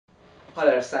Hi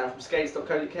there, it's Sam from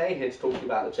Skates.co.uk, here to talk to you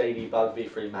about the JD Bug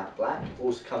V3 Matte Black. It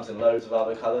also comes in loads of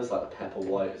other colours, like the Pepper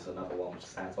White is another one which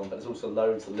stands on, but there's also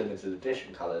loads of limited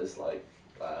edition colours, like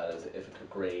there's Ithaca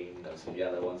Green, there's some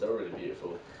yellow ones, they're really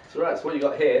beautiful. So right, so what you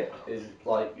got here is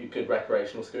like your good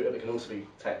recreational scooter, but it can also be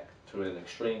taken to an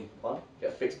extreme one. You get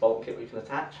a fixed bolt kit where you can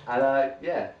attach,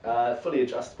 and fully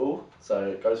adjustable, so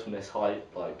it goes from this height,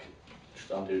 like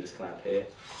just undo this clamp here,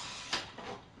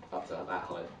 up to that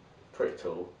height, pretty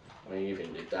tall. I mean,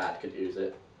 even your dad could use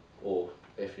it, or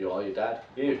if you are your dad,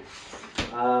 you.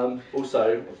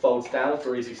 Also, it folds down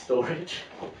for easy storage.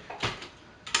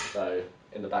 So,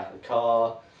 in the back of the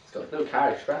car, it's got a little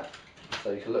carry strap,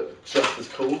 so you can look just as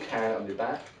cool carrying it on your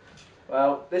back.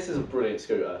 Well, this is a brilliant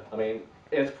scooter. I mean,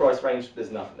 in its price range,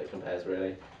 there's nothing that compares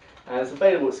really. And it's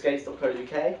available at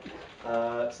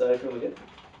skates.co.uk, so if you want to get it,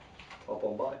 hop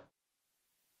on by.